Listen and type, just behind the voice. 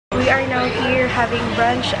are now here having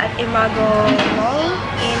brunch at Imago Mall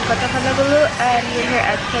in Kota Kinabalu, and we're here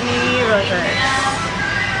at Kenny Rogers.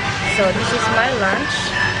 So this is my lunch.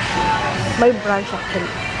 My brunch actually.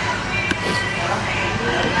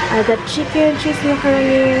 I got chicken, cheese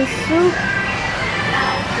macaroni, soup.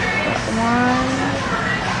 Got one.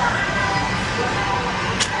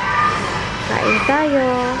 Kain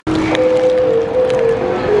tayo.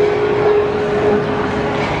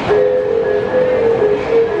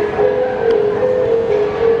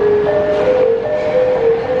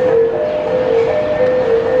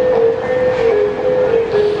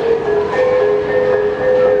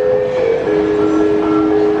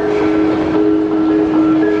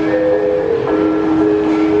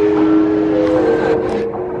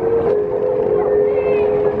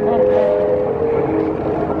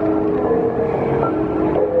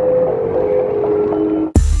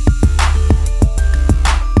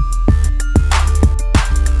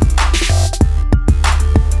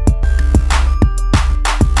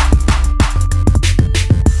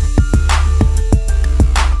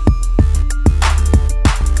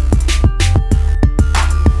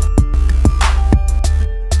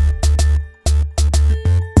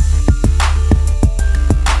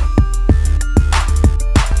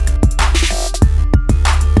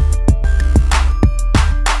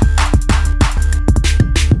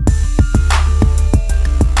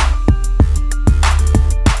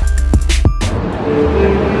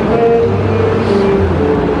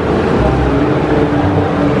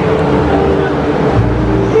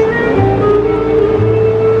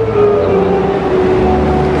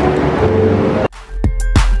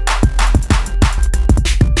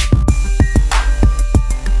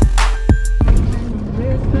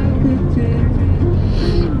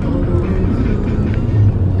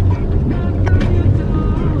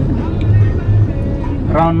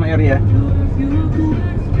 Around my area.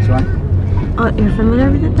 This one? Oh, you're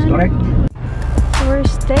familiar with it then? Correct. So we're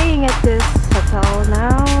staying at this hotel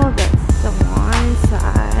now. That's the one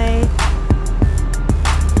side.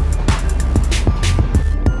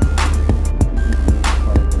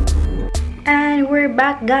 And we're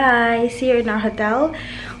back, guys, here in our hotel.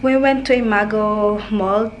 We went to Imago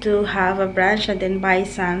Mall to have a brunch and then buy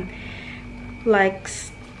some like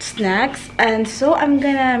snacks, and so I'm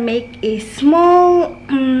gonna make a small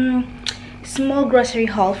small grocery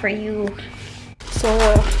haul for you. So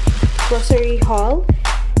grocery haul,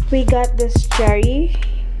 we got this cherry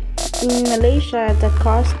in Malaysia. The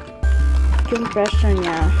cost, yung presyo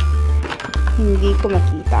niya hindi ko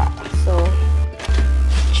makita. So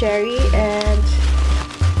cherry, and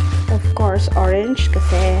of course orange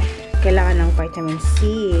kasi kailangan ng vitamin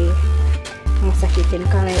C, masakitin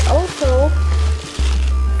kami. Also,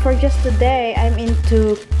 for just today, I'm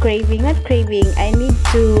into craving. Not craving, I need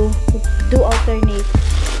to do alternate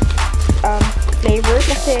flavor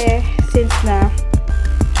kasi since na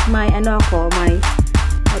may ano ako, may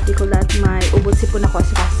what do you call that, may ubod sipon ako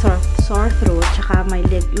sa sore throat, tsaka may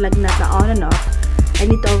lagnat na on and off. I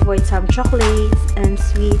need to avoid some chocolates and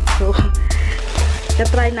sweets. So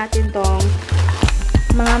try natin tong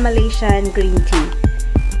mga Malaysian green tea.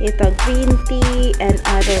 Ito green tea, and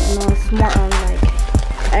I don't know, it's more on like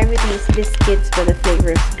everything is biscuits but the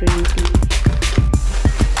flavor is green tea.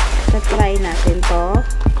 So try natin to.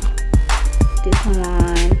 This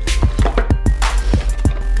one.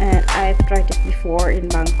 And I've tried it before in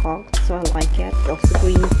Bangkok, so I like it. Also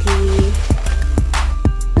green tea.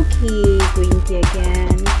 Okay, green tea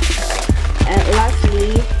again. And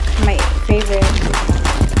lastly, my favorite,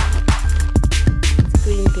 it's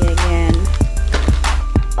green tea again.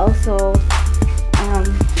 Also,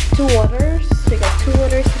 2 waters. We got 2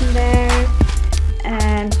 waters in there,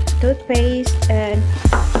 and toothpaste, and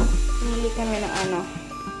hindi kami ng ano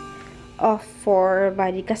off for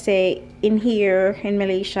body kasi in here in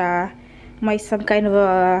Malaysia may some kind of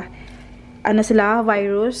a ano sila,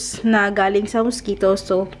 virus na galing sa mosquito.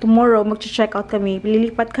 So tomorrow mag-check out kami,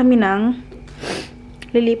 lilipat kami ng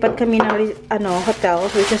ano hotel,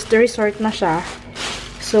 which is the resort na siya.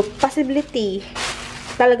 So possibility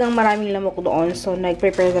talagang maraming lamok doon, so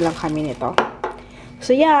nag-prepare na lang kami nito.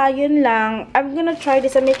 So yeah, yun lang. I'm gonna try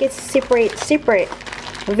this and make it separate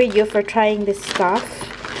video for trying this stuff,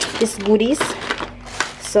 these goodies.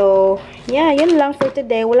 So yeah, yun lang for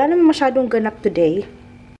today. Wala naman masyadong ganap today.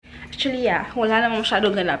 Actually, yeah, wala naman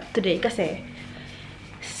masyadong ganap today kasi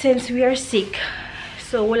since we are sick,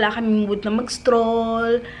 so wala kaming mood na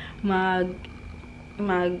mag-stroll,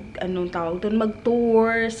 anong tawag doon,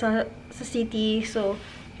 mag-tour sa city. So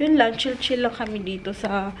yun lang, chill lang kami dito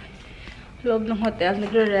sa loob ng hotel,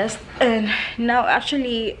 nagre-rest. And now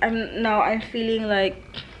actually I'm feeling like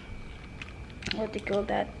what do you call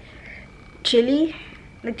that? Chili.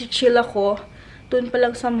 Nag-chill ako. Doon pa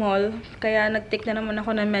lang sa mall. Kaya nag-take na naman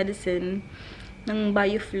ako ng medicine ng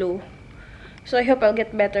BioFlow. So, I hope I'll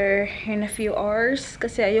get better in a few hours.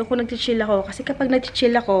 Kasi ayoko nag-chill ako. Kasi kapag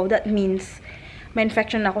nag-chill ako, that means may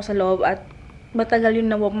infection ako sa loob at matagal yun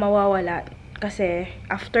na mawawala. Kasi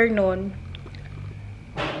after nun,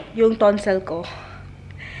 yung tonsil ko,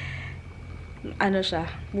 ano siya,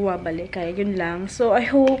 bumabalik. Kaya yun lang. So, I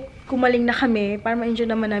hope kumaling na kami para ma-enjoy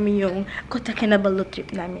naman namin yung Kota Kinabalu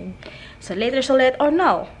trip namin. So, later ulit or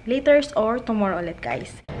now. Later or tomorrow ulit,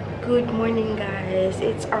 guys. Good morning, guys.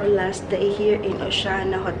 It's our last day here in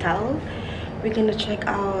Oceana Hotel. We're gonna check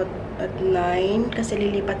out at 9 kasi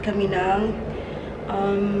lilipat kami ng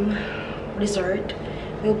resort.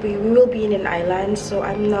 We will be in an island. So,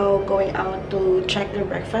 I'm now going out to check the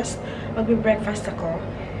breakfast. Magbe-breakfast ako.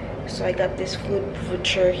 So, I got this food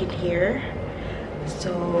voucher in here.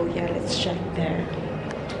 So, yeah, let's check there.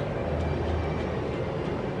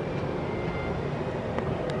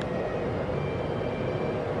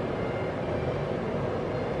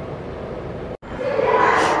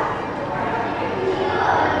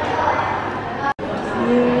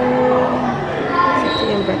 Ito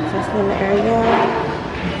yung breakfast nila area.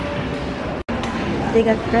 They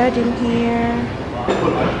got bread in here.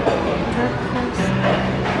 Breakfast.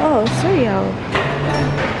 Oh, cereal.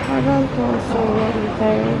 Parang po cereal with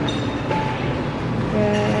bread.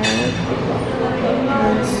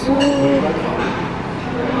 And soup.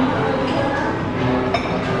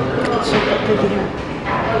 Soup ito diha.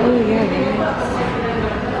 Oh yeah, guys.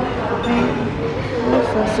 Okay. Oh,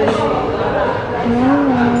 sausage.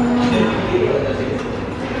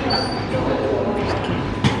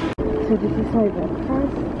 So this is our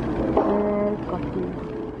breakfast.